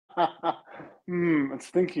It's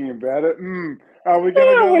thinking about it. Are we going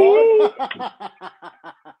to Oh, go we- live?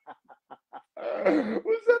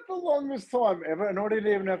 Was that the longest time ever? And I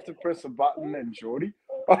didn't even have to press a button then, Shorty.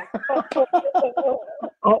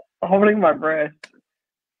 Holding my breath.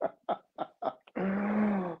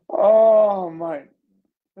 Oh, mate.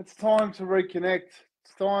 It's time to reconnect.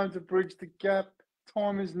 It's time to bridge the gap.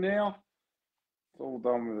 Time is now. It's all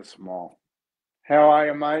done with a smile. How are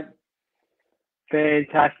you, mate?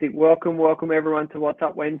 Fantastic. Welcome everyone to What's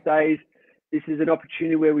Up Wednesdays. This is an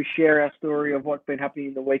opportunity where we share our story of what's been happening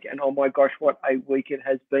in the week. And oh my gosh, what a week it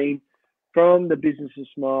has been from the Business of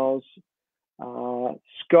Smiles.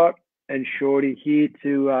 Scott and Shorty here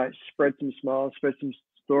to spread some smiles, spread some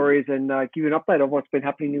stories, and give you an update of what's been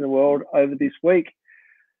happening in the world over this week.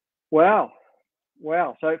 Wow.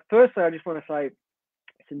 So firstly, I just want to say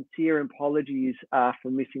sincere apologies for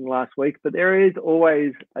missing last week, but there is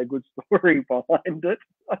always a good story behind it,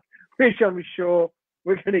 which I'm sure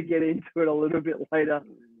we're going to get into it a little bit later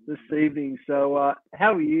this evening. So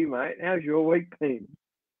how are you, mate? How's your week been?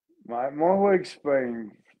 Mate, my week's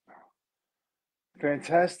been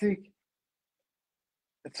fantastic.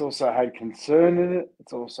 It's also had concern in it.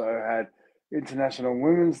 It's also had International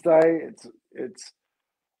Women's Day. It's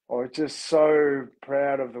I was just so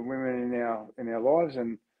proud of the women in our lives,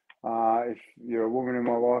 and if you're a woman in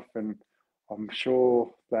my life, and I'm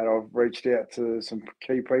sure that I've reached out to some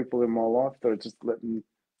key people in my life that are just letting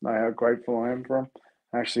know how grateful I am for them.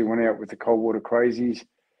 I actually went out with the Cold Water Crazies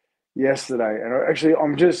yesterday, and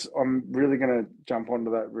I'm really going to jump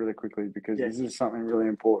onto that really quickly because Yeah. this is something really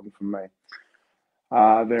important for me.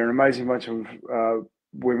 They're an amazing bunch of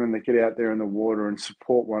women that get out there in the water and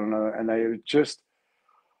support one another, and they are just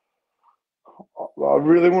I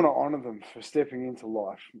really want to honour them for stepping into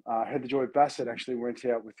life. Heather Joy Bassett actually went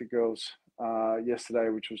out with the girls yesterday,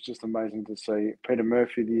 which was just amazing to see. Peter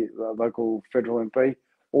Murphy, the local federal MP,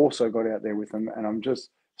 also got out there with them, and I'm just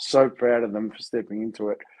so proud of them for stepping into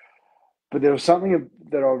it. But there was something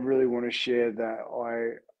that I really want to share that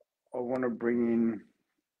I want to bring in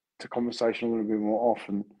to conversation a little bit more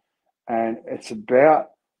often, and it's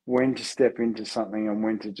about when to step into something and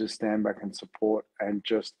when to just stand back and support and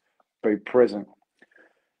just be present.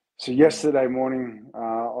 So yesterday morning,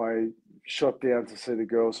 I shot down to see the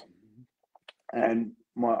girls, and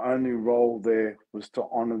my only role there was to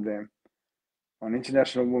honour them. On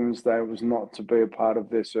International Women's Day, it was not to be a part of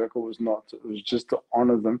their circle. It was just to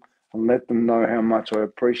honour them and let them know how much I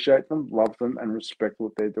appreciate them, love them, and respect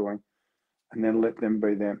what they're doing, and then let them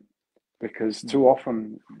be them. Because too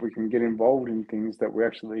often we can get involved in things that we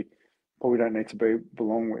actually probably don't need to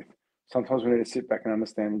belong with. Sometimes we need to sit back and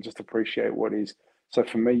understand and just appreciate what is. So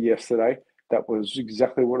for me yesterday, that was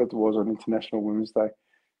exactly what it was on International Women's Day.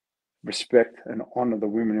 Respect and honour the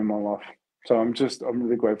women in my life. So I'm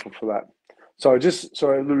really grateful for that. So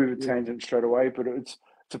sorry, a little bit of a Yeah. tangent straight away, but it's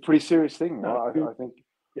a pretty serious thing, No, right? I think,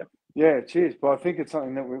 yep. yeah, cheers. But I think it's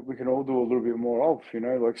something that we can all do a little bit more of,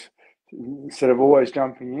 like instead of always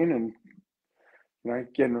jumping in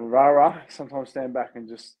and getting rah rah. Sometimes stand back and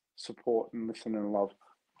just support and listen and love.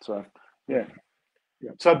 So, yeah.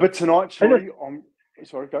 Yep. So, but tonight, And Shorty, I'm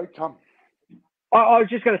sorry. Come. I was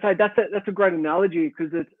just going to say that's a great analogy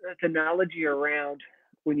because it's an analogy around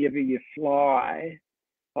whenever you fly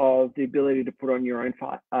of the ability to put on your own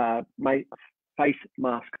face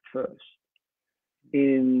mask first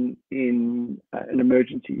in an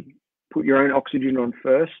emergency. Put your own oxygen on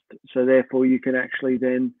first, so therefore you can actually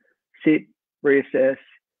then sit, reassess.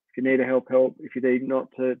 If you need to help. If you need not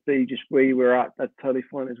to be just where you were at, that's totally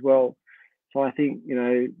fine as well. So I think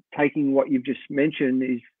taking what you've just mentioned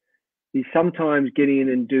is sometimes getting in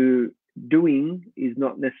and doing is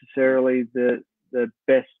not necessarily the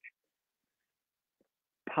best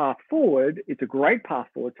path forward. It's a great path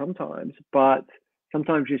forward sometimes, but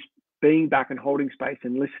sometimes just being back and holding space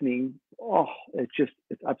and listening, it's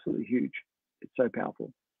absolutely huge. It's so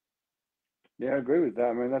powerful. Yeah, I agree with that.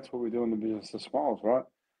 I mean, that's what we do in the business of smiles, right?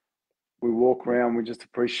 We walk around, we just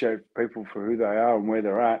appreciate people for who they are and where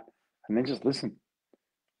they're at, and then just listen,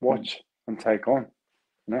 watch, and take on.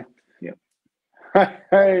 You know. Yep.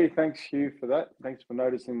 Hey, thanks, Hugh, for that. Thanks for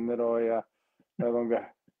noticing that I no longer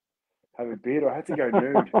have a beard. I had to go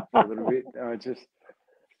nude for a little bit. Just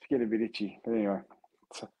get a bit itchy. But anyway,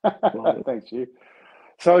 thanks, Hugh.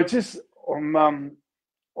 So just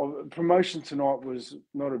promotion tonight was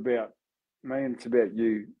not about me, and it's about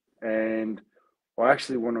you. And I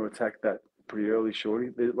actually want to attack that pretty early, Shorty.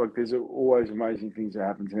 There's always amazing things that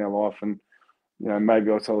happen in our life, and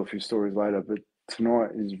maybe I'll tell a few stories later. But tonight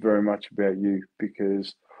is very much about you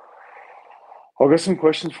because I've got some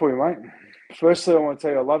questions for you, mate. Firstly, I want to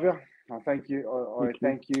tell you I love you. I thank you. I Thank you.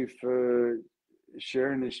 thank you for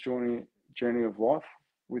sharing this journey of life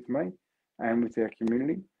with me and with our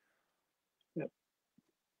community. Yep.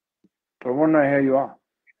 But I want to know how you are.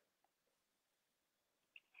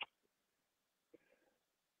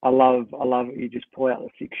 I love it. You just pull out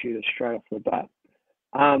the 6-shooter straight off the bat.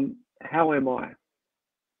 How am I?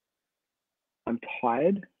 I'm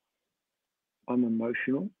tired. I'm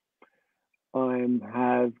emotional. I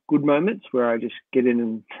have good moments where I just get in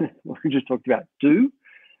and what we just talked about, do.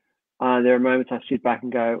 There are moments I sit back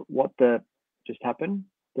and go, what the just happened?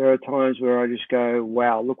 There are times where I just go,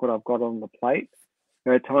 wow, look what I've got on the plate.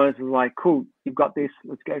 There are times where I'm like, cool, you've got this.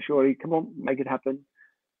 Let's go, shorty. Come on, make it happen.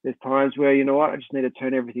 There's times where, you know what, I just need to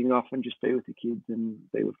turn everything off and just be with the kids and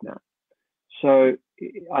be with Nat. So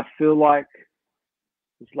I feel like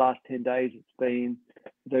this last 10 days, it's been,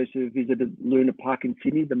 those who have visited Luna Park in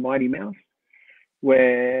Sydney, the Mighty Mouse,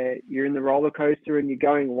 where you're in the roller coaster and you're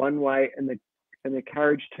going one way and the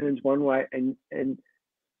carriage turns one way and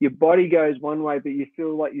your body goes one way, but you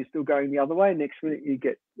feel like you're still going the other way. Next minute you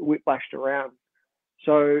get whiplashed around.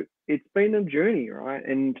 So it's been a journey, right?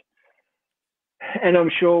 And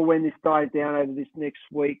I'm sure when this dies down over this next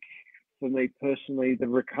week, for me personally, the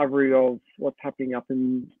recovery of what's happening up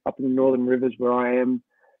in the Northern Rivers where I am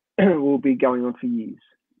will be going on for years,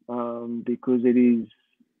 because it is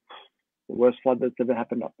the worst flood that's ever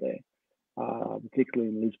happened up there, particularly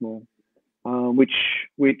in Lismore,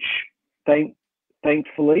 which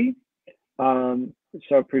thankfully, so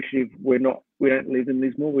appreciative. We don't live in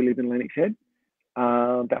Lismore. We live in Lennox Head,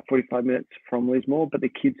 about 45 minutes from Lismore, but the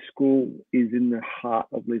kids' school is in the heart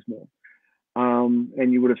of Lismore.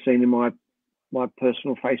 And you would have seen in my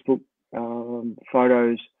personal Facebook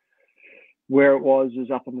photos where it was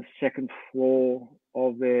up on the second floor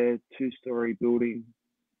of their 2-story building.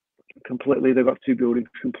 Completely, they've got 2 buildings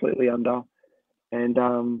completely under, and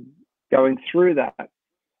going through that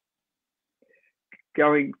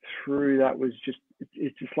was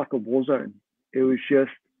it's just like a war zone. It was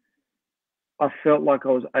just, I felt like I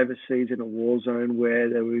was overseas in a war zone where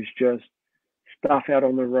there was just stuff out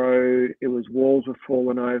on the road. It was, walls were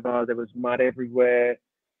falling over. There was mud everywhere.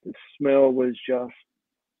 The smell was just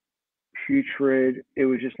putrid. It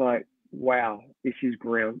was just like, wow, this is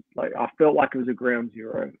ground. Like, I felt like it was a ground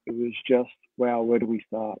zero. It was just, wow, where do we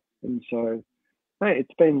start? And so, mate,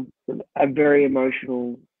 it's been a very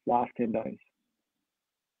emotional last 10 days.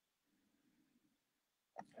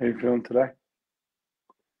 How are you feeling today?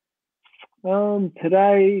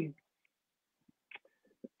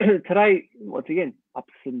 Today, once again,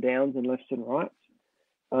 ups and downs and lefts and rights.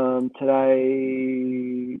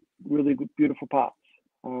 Today, really good, beautiful parts.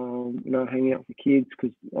 Hanging out with the kids,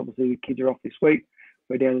 because obviously the kids are off this week.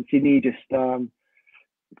 We're down in Sydney, just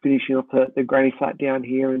finishing up the granny flat down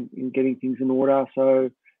here and getting things in order. So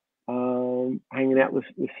hanging out with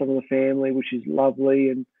some of the family, which is lovely.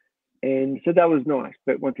 And so that was nice.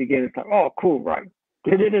 But once again, it's like, oh, cool, right.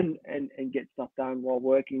 Get it and get stuff done while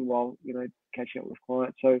working, while, catching up with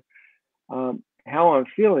clients. So how I'm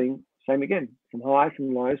feeling, same again, some highs,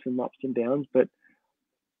 some lows, some ups and downs. But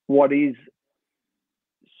what is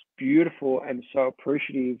beautiful and so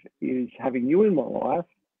appreciative is having you in my life,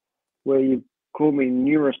 where you've called me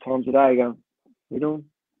numerous times a day going, "How you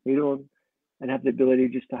doing?" And have the ability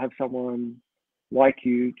just to have someone like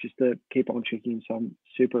you just to keep on checking. So I'm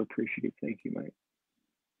super appreciative. Thank you, mate.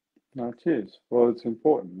 No, cheers. Well, it's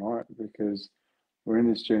important, right? Because we're in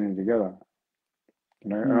this journey together.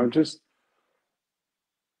 And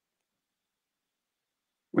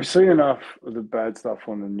we see enough of the bad stuff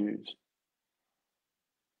on the news.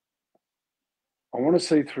 I want to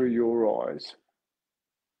see through your eyes.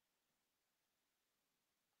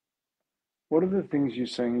 What are the things you're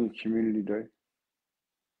seeing in your community do?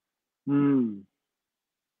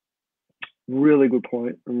 Really good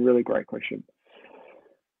point and really great question.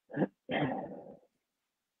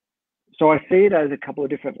 So I see it as a couple of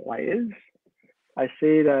different layers. I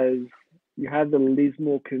see it as you have the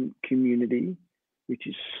Lismore community, which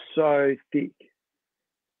is so thick.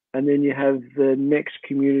 And then you have the next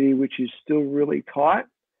community, which is still really tight.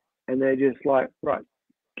 And they're just like, right,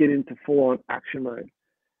 get into full-on action mode.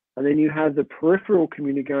 And then you have the peripheral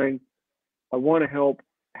community going, I want to help.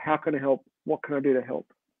 How can I help? What can I do to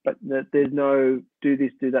help? But there's no do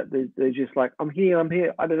this, do that. They're just like, I'm here.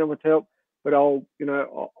 I don't know what to help, but I'll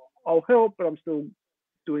help, but I'm still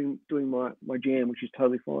doing my jam, which is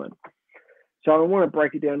totally fine. So I want to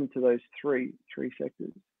break it down into those three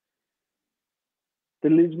sectors. The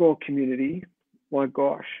Lismore community, my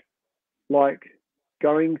gosh, like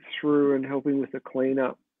going through and helping with the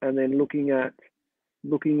cleanup, and then looking at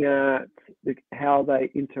how they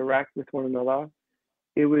interact with one another,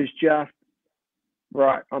 it was just,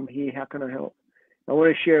 right, I'm here, how can I help? I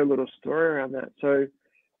want to share a little story around that. So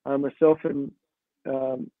myself and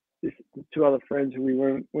two other friends who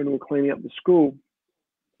when we were cleaning up the school,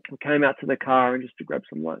 we came out to the car and just to grab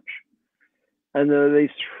some lunch. And there were these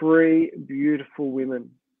three beautiful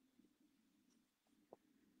women,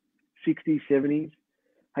 60s, 70s,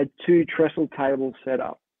 had two trestle tables set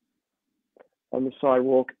up on the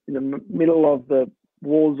sidewalk in the middle of the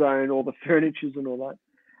wall zone, all the furnitures and all that.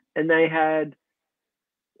 And they had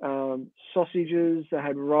sausages, they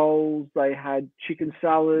had rolls, they had chicken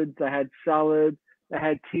salad, they had salad, they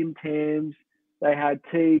had Tim Tams, they had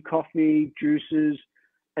tea, coffee, juices,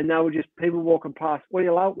 and they were just people walking past. What do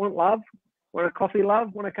you love? Want love? Want a coffee,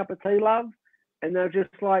 love? Want a cup of tea, love? And they're just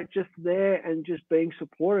there and just being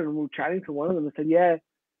supported. And we were chatting to one of them and said, yeah,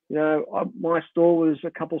 you know, my store was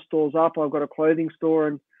a couple stores up. I've got a clothing store,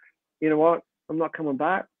 and you know what? I'm not coming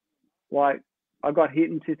back. Like, I got hit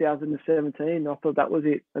in 2017. I thought that was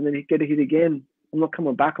it. And then you get hit again. I'm not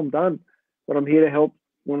coming back. I'm done. But I'm here to help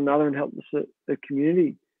one another and help the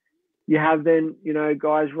community. You have then, you know,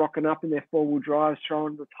 guys rocking up in their four-wheel drives,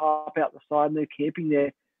 throwing the tarp out the side, and they're camping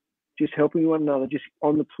there, just helping one another, just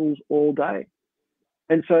on the tools all day.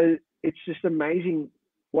 And so it's just amazing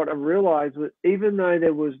what I realized that even though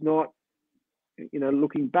there was not, you know,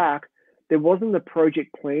 looking back, there wasn't the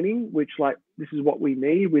project planning, which like, this is what we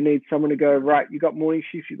need. We need someone to go, right, you got morning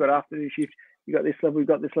shifts, you got afternoon shifts, you got this level, you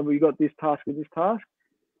got this level, you got this task and this task.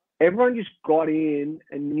 Everyone just got in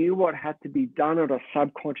and knew what had to be done at a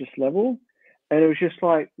subconscious level. And it was just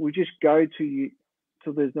like, we just go to you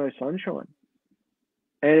till there's no sunshine.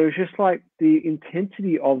 And it was just like the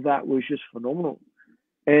intensity of that was just phenomenal.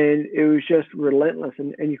 And it was just relentless.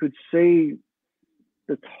 And you could see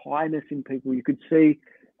the tiredness in people. You could see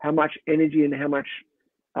how much energy and how much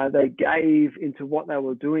they gave into what they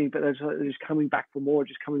were doing, but they're just coming back for more,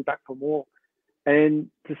 just coming back for more. And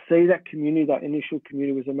to see that community, that initial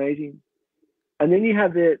community, was amazing. And then you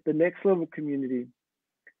have the next level community,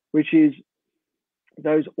 which is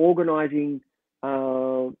those organizing,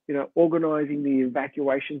 organizing the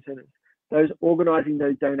evacuation centers, those organizing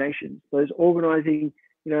those donations, those organizing,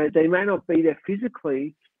 you know, they may not be there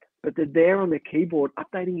physically, but they're there on the keyboard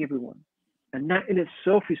updating everyone. And that in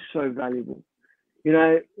itself is so valuable. You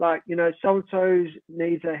know, like, you know, so-and-so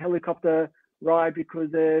needs a helicopter ride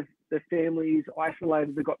because their family is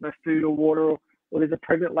isolated, they've got no food or water, or there's a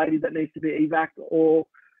pregnant lady that needs to be evac, or,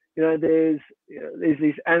 you know, there's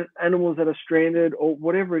these animals that are stranded, or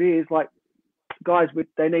whatever it is. Like, guys,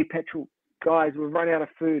 they need petrol. Guys, we've run out of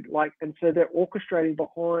food. Like, and so they're orchestrating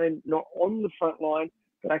behind, not on the front line,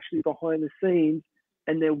 but actually behind the scenes.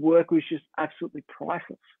 And their work was just absolutely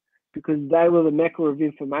priceless because they were the mecca of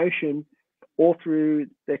information all through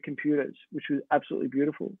their computers, which was absolutely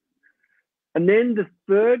beautiful. And then the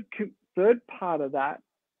third part of that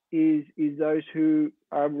is those who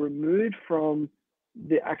are removed from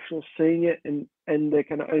the actual seeing it, and they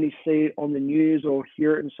can only see it on the news or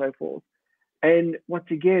hear it and so forth. And once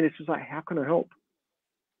again, it's just like, how can I help?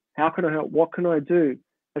 How can I help? What can I do?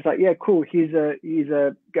 It's like, yeah, cool. Here's a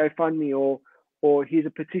GoFundMe, or here's a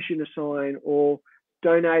petition to sign, or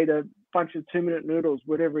donate a bunch of 2-minute noodles,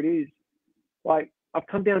 whatever it is. Like, I've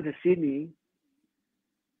come down to Sydney,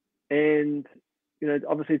 and you know,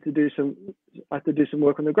 obviously I have to do some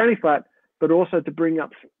work on the granny flat, but also to bring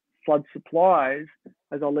up flood supplies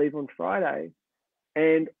as I leave on Friday.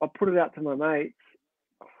 And I put it out to my mates.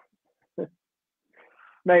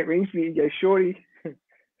 Mate rings me and goes, Shorty,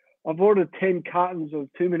 I've ordered 10 cartons of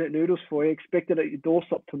 2-minute noodles for you, expect it at your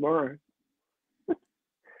doorstep tomorrow.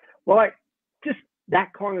 Like, just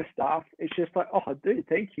that kind of stuff. It's just like, oh, dude,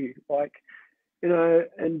 thank you. Like, you know,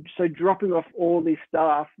 and so dropping off all this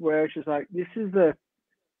stuff where it's just like, this is the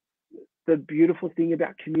beautiful thing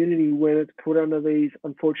about community when it's put under these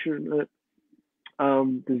unfortunate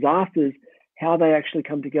disasters, how they actually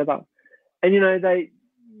come together. And, you know,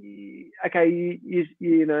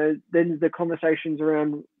 you know, then the conversations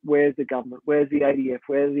around where's the government, where's the ADF,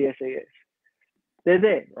 where's the SES? They're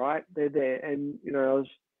there, right? They're there. And, you know, I was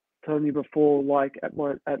telling you before, like at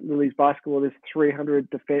Lily's basketball, there's 300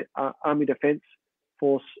 Army Defence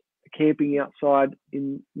Force camping outside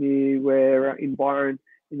in Byron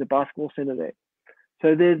in the basketball centre there.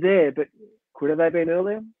 So they're there, but could have they been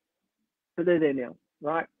earlier? But they're there now,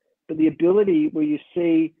 right? But the ability where you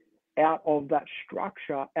see out of that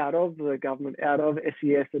structure, out of the government, out of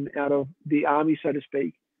SES and out of the army, so to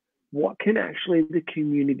speak, what can actually the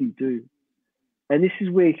community do? And this is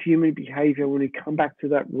where human behavior, when we come back to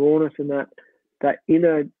that rawness and that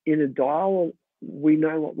inner dialogue, we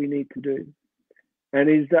know what we need to do. And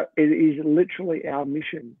it is literally our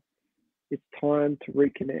mission It's time to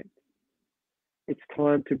reconnect. It's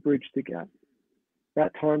time to bridge the gap.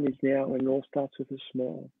 That time is now, and it all starts with a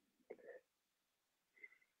smile.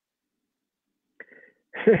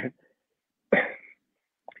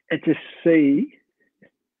 And to see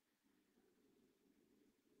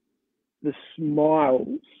the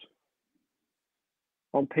smiles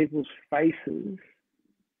on people's faces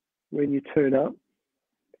when you turn up,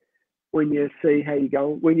 when you see how you're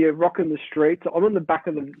going, when you're rocking the streets. I'm on the back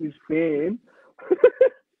of this van,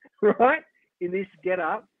 right, in this get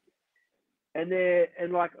up, and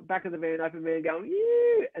like back of the van, open van, going,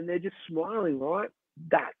 yeah, and they're just smiling, right?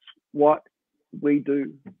 That's what we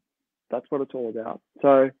do. That's what it's all about.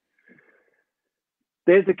 So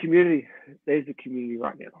there's the community. There's the community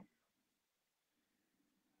right now.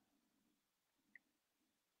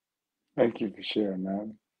 Thank you for sharing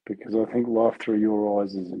that, because I think life through your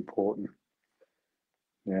eyes is important.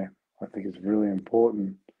 Yeah, I think it's really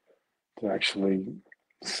important to actually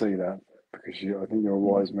see that, because I think you're a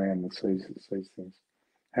wise man that sees things.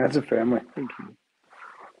 How's the family? Thank you.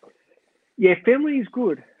 Yeah, family is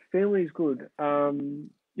good. Family is good.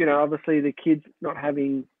 You know, obviously the kids not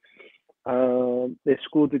having their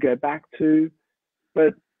school to go back to,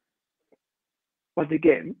 but once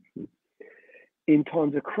again, in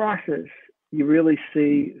times of crisis, you really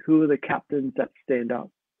see who are the captains that stand up.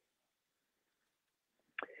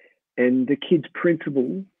 And the kids'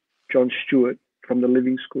 principal, John Stewart from the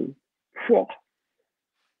Living School, whew,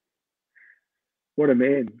 what a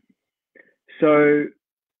man. So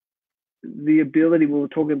the ability, we were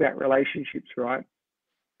talking about relationships, right?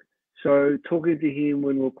 So talking to him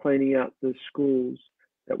when we were cleaning out the schools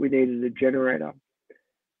that we needed a generator.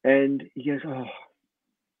 And he goes,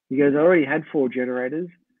 I already had 4 generators,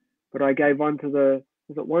 but I gave one to the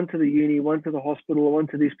uni, one to the hospital, one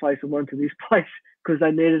to this place, and one to this place, because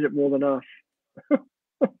they needed it more than us.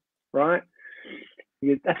 Right?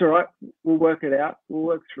 Goes, that's all right. We'll work it out. We'll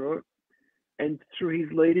work through it. And through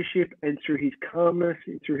his leadership and through his calmness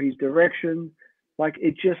and through his direction, like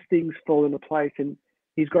it just things fall into place. And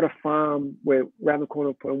he's got a farm where around the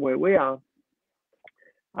corner from where we are,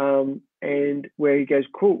 and where he goes,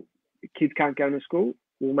 cool, kids can't go to school,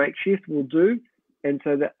 we'll make shift, we'll do. And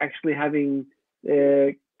so they're actually having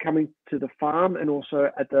coming to the farm and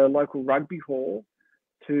also at the local rugby hall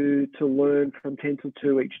to learn from 10 till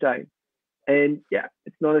 2 each day. And yeah,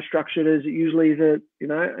 it's not as structured as it usually is a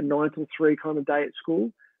 9 till 3 kind of day at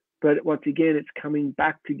school. But once again, it's coming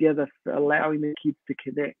back together, allowing the kids to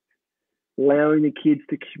connect, allowing the kids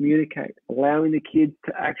to communicate, allowing the kids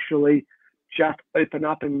to actually just open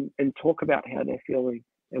up and talk about how they're feeling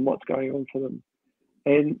and what's going on for them.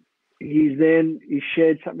 And he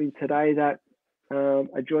shared something today that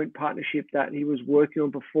a joint partnership that he was working on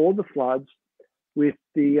before the floods with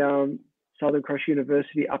the Southern Cross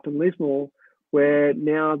University up in Lismore, where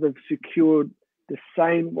now they've secured the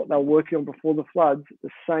same, what they were working on before the floods, the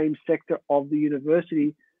same sector of the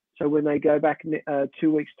university. So when they go back in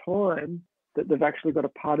 2 weeks' time, that they've actually got a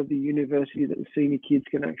part of the university that the senior kids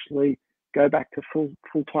can actually go back to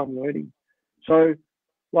full-time learning. So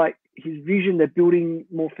like his vision, they're building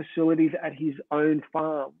more facilities at his own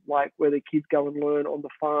farm, like where the kids go and learn on the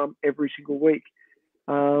farm every single week.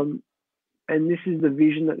 And this is the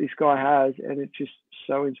vision that this guy has, and it's just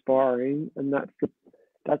so inspiring. And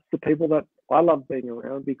that's the people that I love being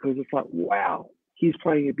around, because it's like, wow, he's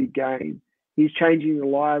playing a big game. He's changing the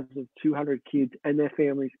lives of 200 kids and their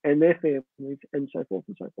families, and so forth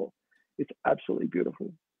and so forth. It's absolutely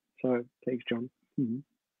beautiful. So thanks, John. Mm-hmm.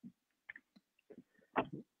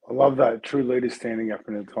 I love that, true leaders standing up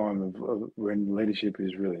in a time of when leadership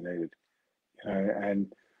is really needed,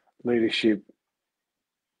 and leadership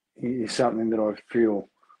is something that I feel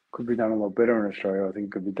could be done a lot better in Australia. I think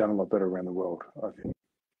it could be done a lot better around the world. I think.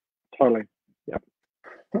 Totally. Yeah.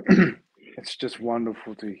 It's just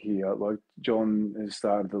wonderful to hear. Like John has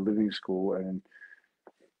started the Living School, and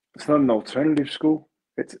it's not an alternative school.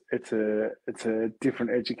 It's a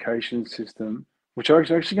different education system, which I'm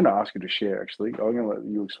actually going to ask you to share. Actually, I'm going to let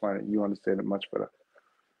you explain it. You understand it much better.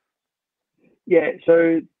 Yeah.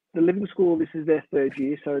 So the Living School, this is their 3rd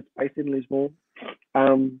year, so it's based in Lismore.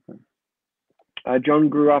 John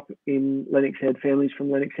grew up in Lennox Head. Families from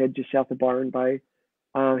Lennox Head, just south of Byron Bay.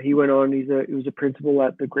 He went on. He was a principal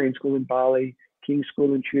at the Green School in Bali, King's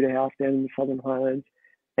School in Tudor House down in the Southern Highlands,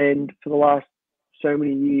 and for the last so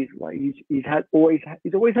many years, like he's always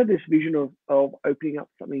had this vision of opening up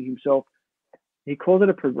something himself. He calls it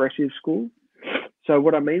a progressive school. So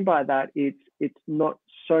what I mean by that, it's not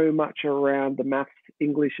so much around the maths,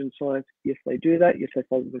 English, and science. Yes, they do that. Yes, they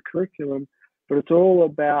follow the curriculum, but it's all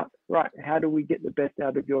about, right, how do we get the best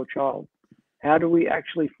out of your child? How do we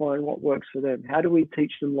actually find what works for them? How do we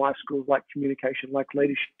teach them life skills like communication, like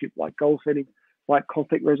leadership, like goal setting, like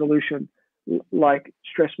conflict resolution, like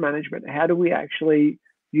stress management? How do we actually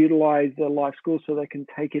utilize their life skills so they can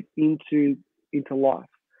take it into life,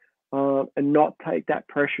 and not take that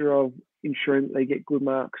pressure of ensuring that they get good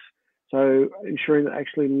marks? So ensuring that they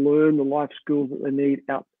actually learn the life skills that they need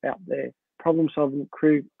out there, problem solving,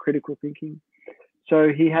 critical thinking. So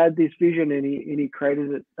he had this vision, and he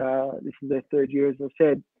created it. This is their third year, as I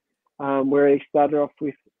said, where he started off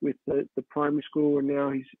with the primary school, and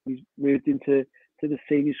now he's moved into the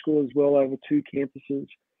senior school as well, over 2 campuses.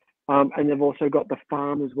 And they've also got the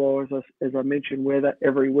farm as well, as I mentioned, where that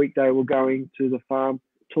every week they were going to the farm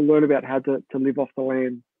to learn about how to live off the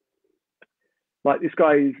land. Like, this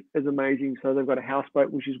guy is amazing. So they've got a houseboat,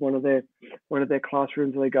 which is one of their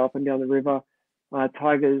classrooms where they go up and down the river.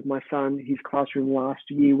 Tiger, my son, his classroom last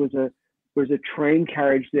year was a train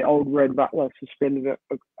carriage, the old red butler suspended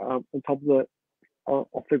on top of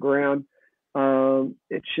off the ground.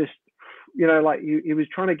 It's just, like he was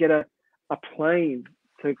trying to get a plane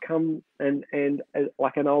to come and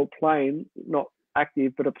like an old plane, not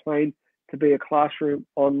active, but a plane to be a classroom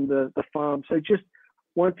on the farm. So just,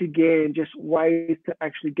 once again, just ways to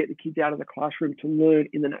actually get the kids out of the classroom to learn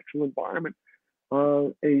in the natural environment.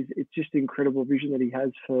 It's just incredible vision that he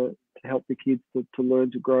has to help the kids to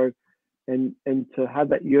learn, to grow, and to have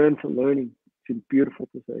that yearn for learning. It's beautiful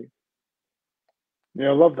to see. Yeah,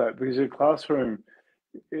 I love that, because your classroom,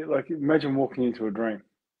 like, imagine walking into a dream.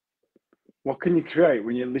 What can you create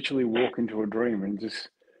when you literally walk into a dream and just,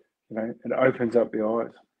 it opens up the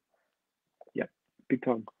eyes? Yeah, big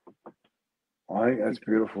time. I think that's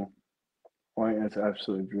beautiful. I think that's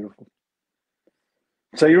absolutely beautiful.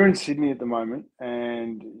 So you're in Sydney at the moment,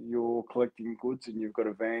 and you're collecting goods, and you've got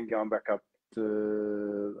a van going back up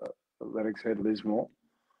to Lennox Head, Lismore.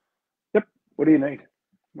 Yep. What do you need?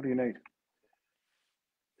 What do you need?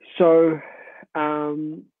 So,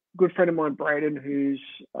 good friend of mine, Braden,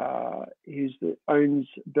 owns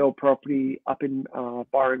Bell Property up in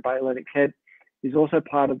Byron Bay, Lennox Head, is also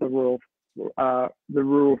part of the rural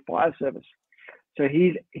fire service. So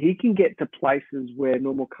he can get to places where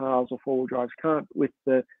normal cars or 4-wheel drives can't, with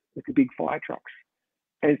the big fire trucks.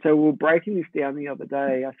 And so we were breaking this down the other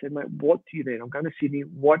day. I said, mate, what do you need? I'm going to Sydney.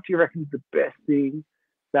 What do you reckon is the best thing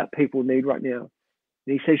that people need right now?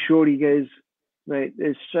 And he says, Shorty, he goes, mate,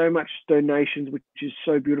 there's so much donations, which is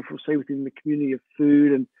so beautiful to see within the community, of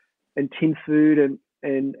food and tin food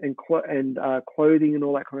and clothing and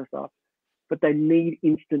all that kind of stuff. But they need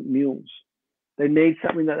instant meals. They need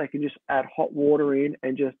something that they can just add hot water in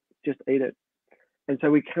and just eat it. And so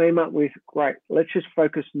we came up with, great, let's just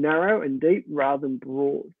focus narrow and deep rather than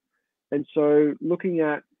broad. And so looking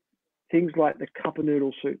at things like the cup of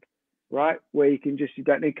noodle soup, right? Where you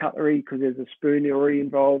don't need cutlery because there's a spoon already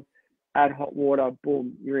involved. Add hot water,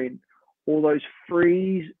 boom, you're in. All those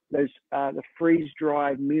the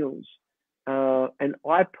freeze-dried meals. And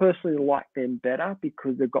I personally like them better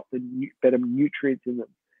because they've got the better nutrients in them.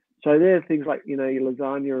 So they're things like, your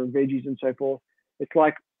lasagna and veggies and so forth. It's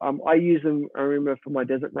like, I use them, I remember, for my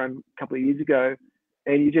desert run a couple of years ago,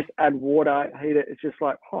 and you just add water, heat it. It's just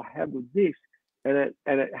like, oh, how good is this? And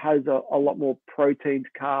it has a lot more proteins,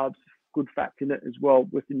 carbs, good fats in it as well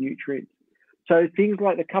with the nutrients. So things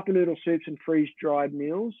like the cup of noodle soups and freeze-dried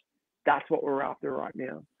meals, that's what we're after right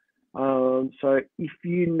now. So if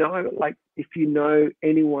you know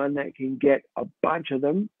anyone that can get a bunch of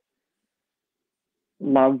them,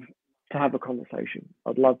 love to have a conversation.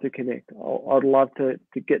 I'd love to connect. I'd love to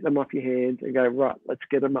get them off your hands and go, right, let's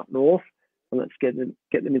get them up north, and let's get them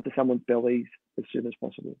into someone's bellies as soon as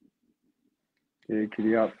possible. Yeah,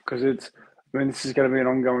 giddy up, because this is going to be an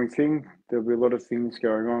ongoing thing. There'll be a lot of things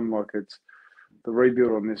going on. Like, the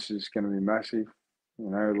rebuild on this is going to be massive.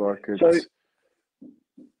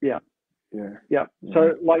 Yeah.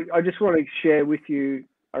 So, like, I just want to share with you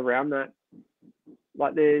around that.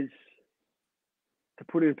 Like, to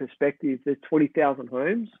put it in perspective, there's 20,000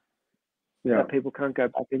 homes that people can't go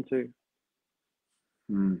back into.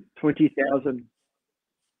 20,000.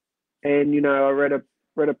 And I read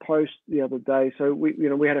a post the other day. So we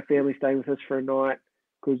had a family staying with us for a night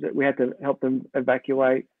because we had to help them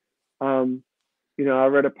evacuate. I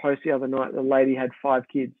read a post the other night. The lady had 5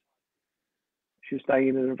 kids. She was staying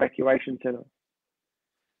in an evacuation center.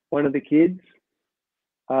 One of the kids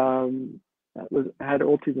had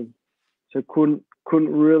autism, so couldn't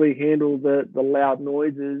really handle the loud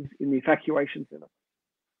noises in the evacuation center.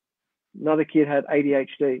 Another kid had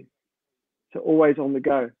ADHD, so always on the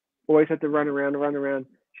go, always had to run around.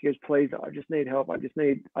 She goes, please, I just need help. I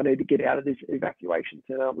need to get out of this evacuation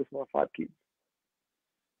center with my 5 kids.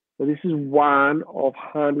 So this is one of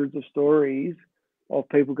hundreds of stories of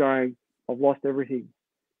people going, I've lost everything.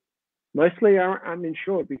 Mostly are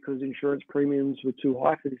uninsured because insurance premiums were too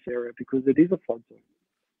high for this area because it is a flood zone,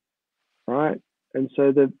 right? And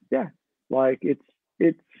so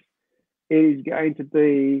it is going to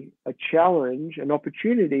be a challenge, an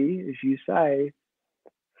opportunity, as you say,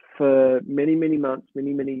 for many, many months,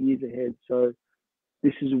 many, many years ahead. So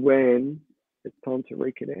this is when it's time to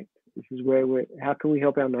reconnect. This is where how can we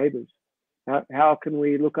help our neighbors? How can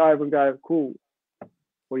we look over and go, cool,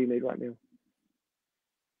 what do you need right now?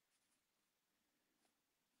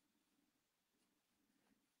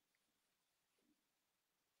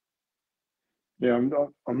 Yeah,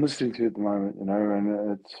 I'm listening to you at the moment,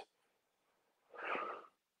 and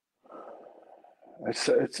it's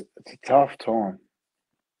a tough time,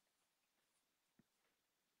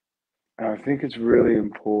 and I think it's really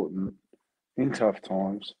important in tough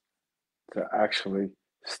times to actually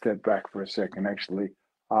step back for a second, actually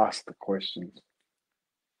ask the questions.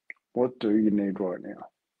 What do you need right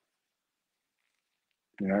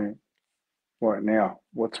now? Right now,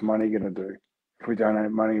 what's money going to do? If we don't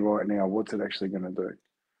have money right now, what's it actually going to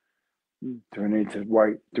do? Do we need to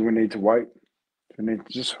wait? Do we need to wait? Do we need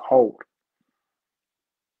to just hold?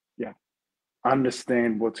 Yeah.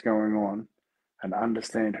 Understand what's going on and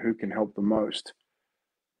understand who can help the most.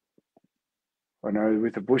 I know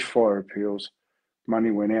with the bushfire appeals, money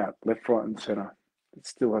went out left, right, and centre. It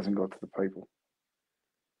still hasn't got to the people.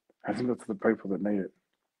 It hasn't got to the people that need it.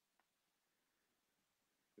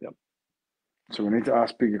 Yep. So we need to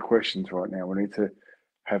ask bigger questions right now. We need to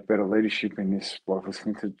have better leadership in this. Like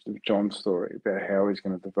listening to John's story about how he's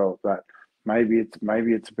going to develop that. Maybe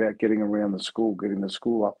it's about getting around the school, getting the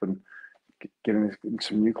school up and getting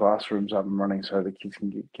some new classrooms up and running so the kids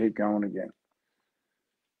can keep going again.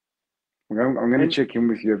 I'm going to check in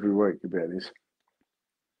with you every week about this.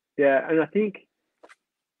 Yeah, and I think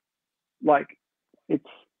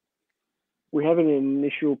we have an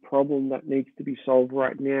initial problem that needs to be solved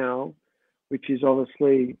right now, which is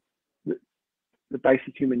obviously the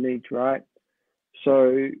basic human needs, right? So,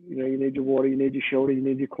 you need your water, you need your shelter, you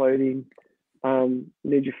need your clothing, you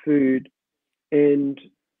need your food, and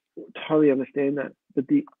totally understand that. But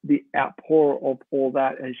the outpour of all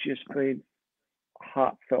that has just been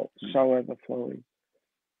heartfelt, so overflowing.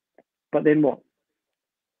 But then what?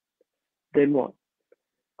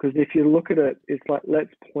 Because if you look at it, it's like,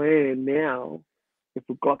 let's plan now. If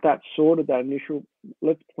we've got that sorted, that initial,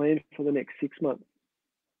 let's plan for the next 6 months.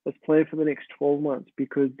 Let's plan for the next 12 months,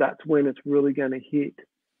 because that's when it's really going to hit.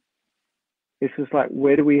 It's just like,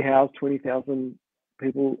 where do we house 20,000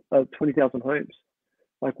 people, 20,000 homes?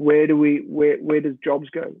 Like, where does jobs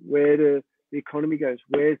go? Where do the economy goes?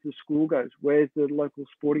 Where's the school goes? Where's the local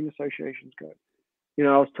sporting associations go?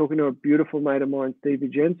 I was talking to a beautiful mate of mine, Stevie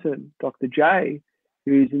Jensen, Dr. J,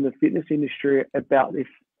 who's in the fitness industry, about this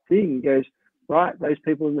thing. He goes, right, those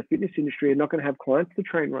people in the fitness industry are not going to have clients to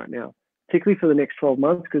train right now, particularly for the next 12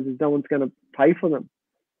 months, because no one's going to pay for them,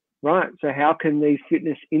 right? So how can these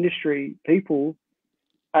fitness industry people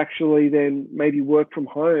actually then maybe work from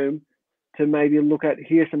home to maybe look at,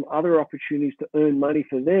 here's some other opportunities to earn money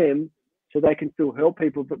for them so they can still help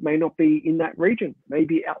people, but may not be in that region,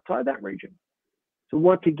 maybe outside that region. So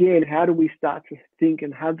once again, how do we start to think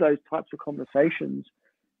and have those types of conversations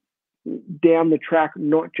down the track,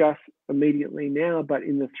 not just immediately now, but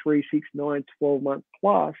in the 3, 6, 9, 12 month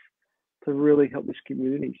plus, to really help this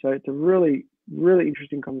community? So it's a really, really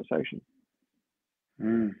interesting conversation.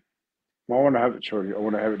 Well, I want to have it, Shorty. I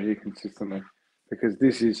want to have it here consistently, because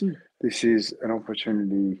this is an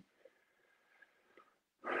opportunity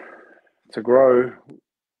to grow.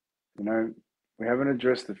 We haven't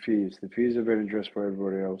addressed the fears. The fears have been addressed by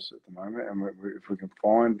everybody else at the moment, and if we can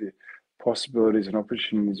find the possibilities and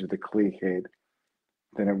opportunities with a clear head,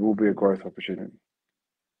 then it will be a growth opportunity.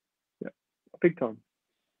 Yeah, big time.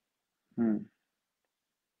 And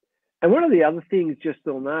one of the other things just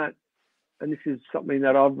on that, and this is something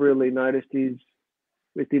that I've really noticed is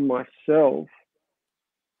within myself,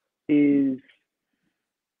 is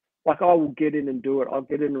like, I will get in and do it. I'll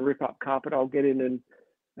get in and rip up carpet. I'll get in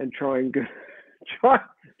and try and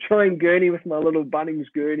try and gurney with my little Bunnings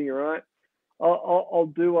gurney, right?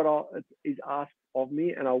 I'll do what is asked of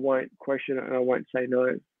me, and I won't question it, and I won't say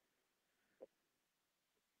no.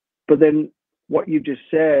 But then what you just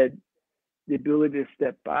said, the ability to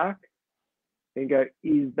step back and go,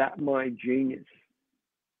 is that my genius?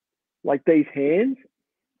 Like, these hands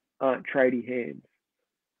aren't tradie hands,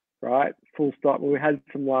 right? Full stop. We had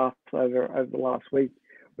some laughs over the last week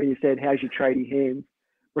when you said, how's your tradie hands,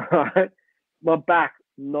 right? My back,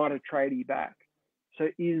 not a tradie back. So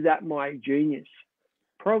is that my genius?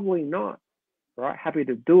 Probably not, right? Happy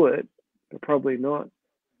to do it, but probably not.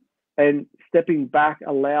 And stepping back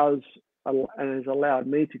allows and has allowed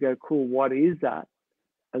me to go, cool, what is that?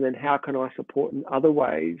 And then how can I support in other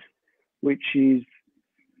ways, which is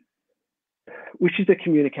the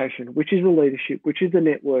communication, which is the leadership, which is the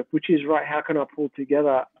network, which is, right, how can I pull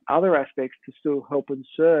together other aspects to still help and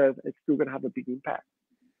serve? It's still going to have a big impact.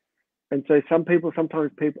 And so sometimes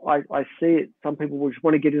people, I see it, some people will just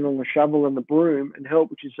want to get in on the shovel and the broom and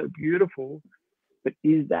help, which is so beautiful. But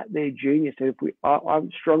is that their genius? And I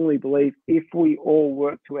strongly believe if we all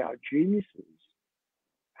work to our geniuses,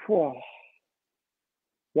 what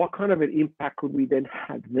kind of an impact could we then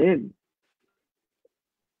have then?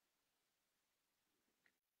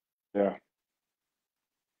 Yeah.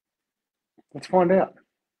 Let's find out.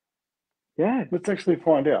 Yeah. Let's actually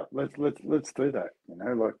find out. Let's do that.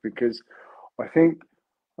 Because I think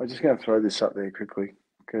I'm just going to throw this up there quickly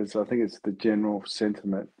because I think it's the general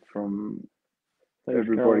sentiment from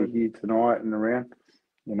everybody here tonight and around.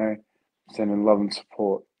 Sending love and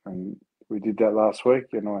support, and we did that last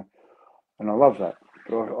week, and I love that.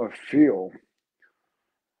 But I feel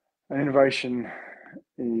an innovation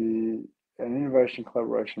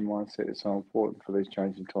collaboration mindset is so important for these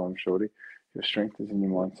changing times, Shorty. Your strength is in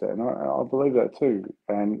your mindset, and I believe that too.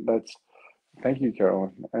 And thank you,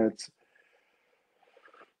 Caroline.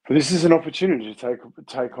 This is an opportunity to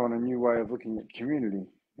take on a new way of looking at community.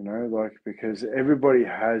 Because everybody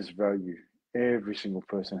has value. Every single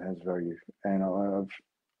person has value, and I've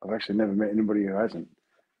actually never met anybody who hasn't.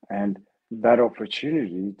 And that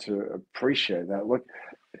opportunity to appreciate that, look,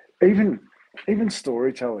 even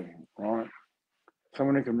storytelling, right?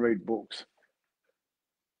 Someone who can read books,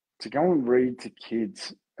 to go and read to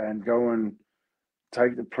kids and go and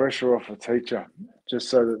take the pressure off a teacher just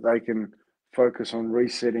so that they can focus on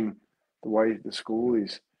resetting the way the school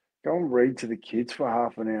is. Go and read to the kids for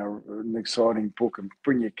half an hour, an exciting book, and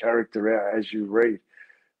bring your character out as you read,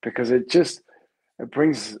 because it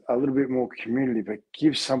brings a little bit more community, but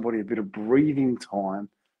gives somebody a bit of breathing time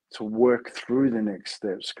to work through the next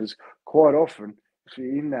steps. Because quite often, if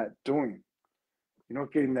you're in that doing, you're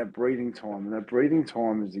not getting that breathing time, and that breathing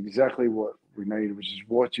time is exactly what we need, which is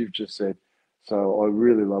what you've just said. So I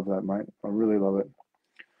really love that, mate. I really love it.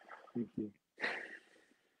 Thank you.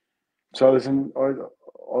 So listen, I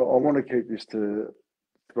want to keep this to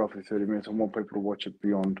roughly 30 minutes. I want people to watch it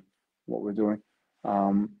beyond what we're doing.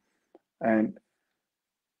 And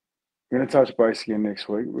we're going to touch base again next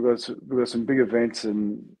week. We've got some big events,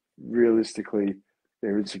 and realistically,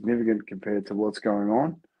 they're insignificant compared to what's going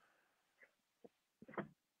on.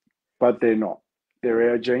 But they're not.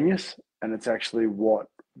 They're our genius, and it's actually what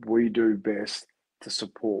we do best to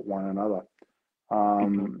support one another.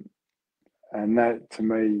 And that, to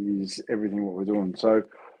me, is everything what we're doing. So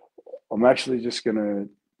I'm actually just going to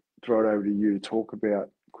throw it over to you to talk about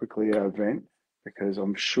quickly our event, because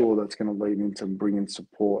I'm sure that's going to lead into bringing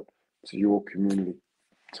support to your community.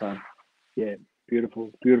 So, yeah,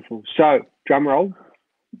 beautiful. So, drum roll.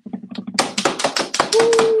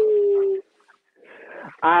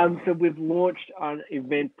 So we've launched on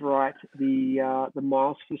Eventbrite the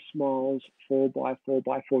Miles for Smiles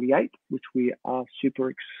 4x4x48, which we are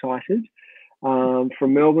super excited.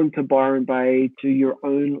 From Melbourne to Byron Bay to your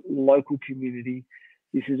own local community,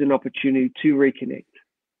 this is an opportunity to reconnect.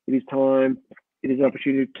 It is an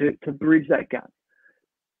opportunity to bridge that gap.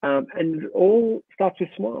 And it all starts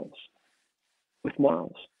with smiles, with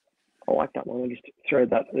miles. I like that one. I'll just throw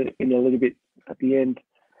that in a little bit at the end.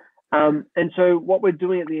 And so what we're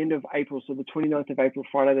doing at the end of April, so the 29th of April,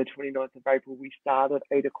 Friday the 29th of April, we start at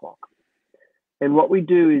 8 o'clock. And what we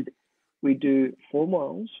do is we do 4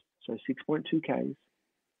 miles, so 6.2 Ks,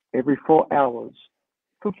 every 4 hours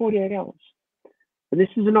for 48 hours. And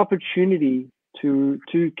this is an opportunity to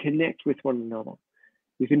connect with one another.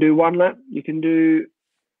 You can do 1 lap, you can do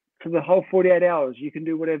for the whole 48 hours, you can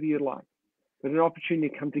do whatever you'd like. But an opportunity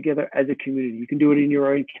to come together as a community. You can do it in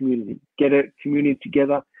your own community, get a community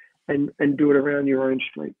together and do it around your own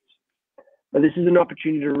streets. But this is an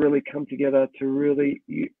opportunity to really come together, to really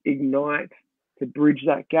ignite, to bridge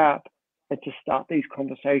that gap, and to start these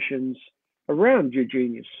conversations around your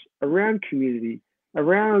genius, around community,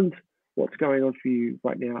 around what's going on for you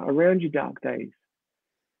right now, around your dark days.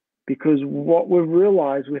 Because what we've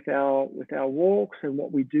realized with our walks and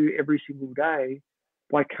what we do every single day,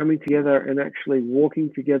 by coming together and actually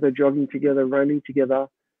walking together, jogging together, running together,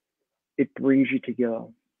 it brings you together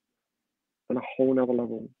on a whole nother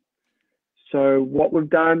level. So what we've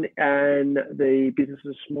done, and the Business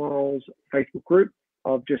of Smiles Facebook group,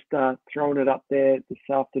 I've just thrown it up there this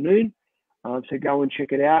afternoon. So go and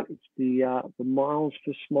check it out. It's the Miles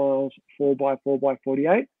for Smiles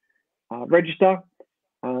 4x4x48. Register.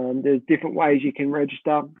 There's different ways you can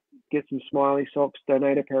register. Get some smiley socks,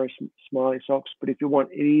 donate a pair of smiley socks. But if you want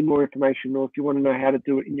any more information, or if you want to know how to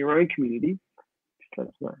do it in your own community, just let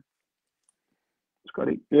us know.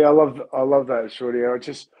 Scotty. Yeah, I love that, Shorty. I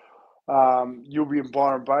just you'll be in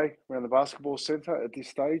Byron Bay around the basketball centre at this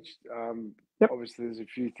stage. Yep. Obviously, there's a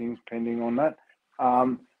few things pending on that.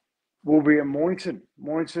 We'll be at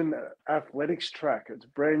Mornington Athletics track. It's a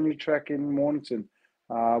brand new track in Mornington.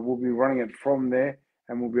 We'll be running it from there,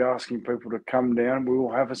 and we'll be asking people to come down. We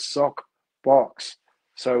will have a sock box.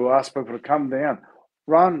 So we'll ask people to come down,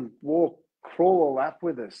 run, walk, crawl a lap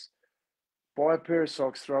with us. Buy a pair of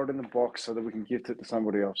socks, throw it in the box so that we can gift it to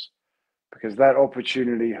somebody else. Because that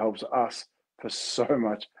opportunity helps us for so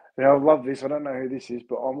much. I love this. I don't know who this is,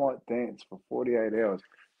 but I might dance for 48 hours.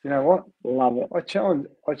 You know what? Love it. I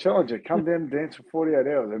challenge you. Come down and dance for 48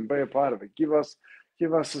 hours and be a part of it. Give us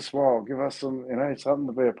a smile. Give us some, something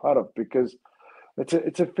to be a part of, because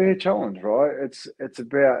it's a fair challenge, right? It's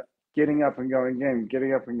about getting up and going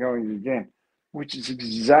again, which is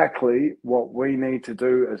exactly what we need to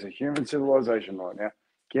do as a human civilization right now.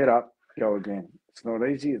 Get up, go again. It's not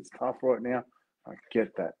easy. It's tough right now. I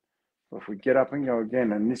get that. But if we get up and go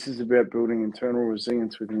again, and this is about building internal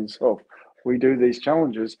resilience within yourself, we do these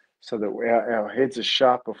challenges so that our heads are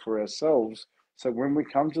sharper for ourselves. So when we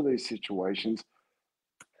come to these situations,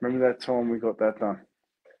 remember that time we got that done.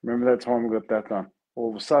 Remember that time we got that done. All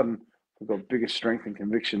of a sudden, we've got bigger strength and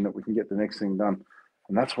conviction that we can get the next thing done.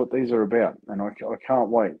 And that's what these are about. And I can't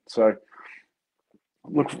wait. So I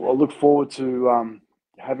look forward to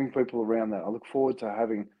having people around that. I look forward to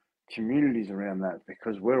having communities around that,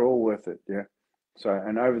 because we're all worth it. Yeah. So,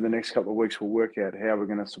 and over the next couple of weeks, we'll work out how we're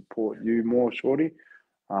going to support you more, Shorty,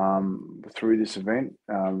 through this event.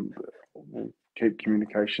 We'll keep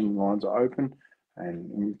communication lines open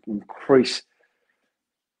and increase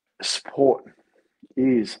support,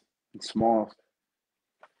 ears, and smiles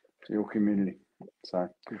to your community. So,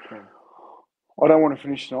 Okay. I don't want to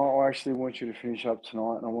finish tonight. I actually want you to finish up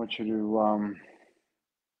tonight, and I want you to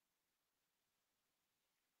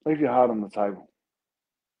leave your heart on the table.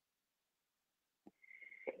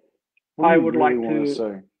 What do I you would really like want to.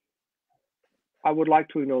 say? I would like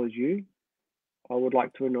to acknowledge you. I would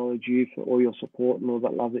like to acknowledge you for all your support and all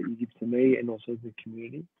that love that you give to me and also the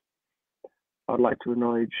community. I'd like to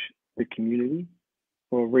acknowledge the community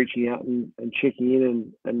for reaching out and checking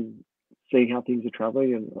in and seeing how things are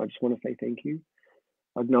traveling. And I just want to say thank you.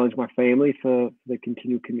 I acknowledge my family for the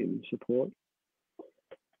continued commitment and support.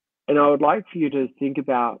 And I would like for you to think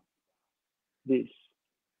about this.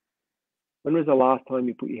 When was the last time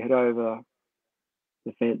you put your head over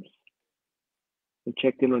the fence and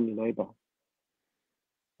checked in on your neighbour?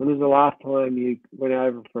 When was the last time you went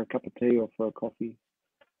over for a cup of tea or for a coffee?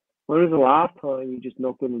 When was the last time you just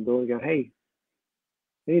knocked on the door and go, hey,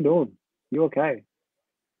 how you doing? You okay? Is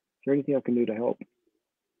there anything I can do to help?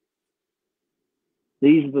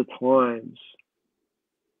 These are the times,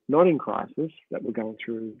 not in crisis, that we're going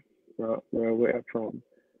through where we're from,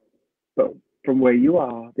 but from where you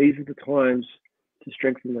are, these are the times to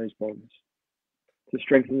strengthen those bonds, to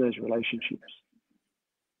strengthen those relationships.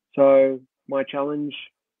 So my challenge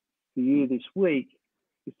for you this week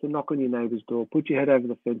is to knock on your neighbour's door, put your head over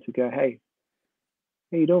the fence and go, hey,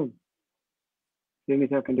 how you doing? Is there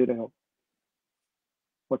anything I can do to help?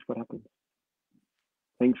 Watch what happens.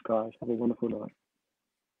 Thanks, guys. Have a wonderful night.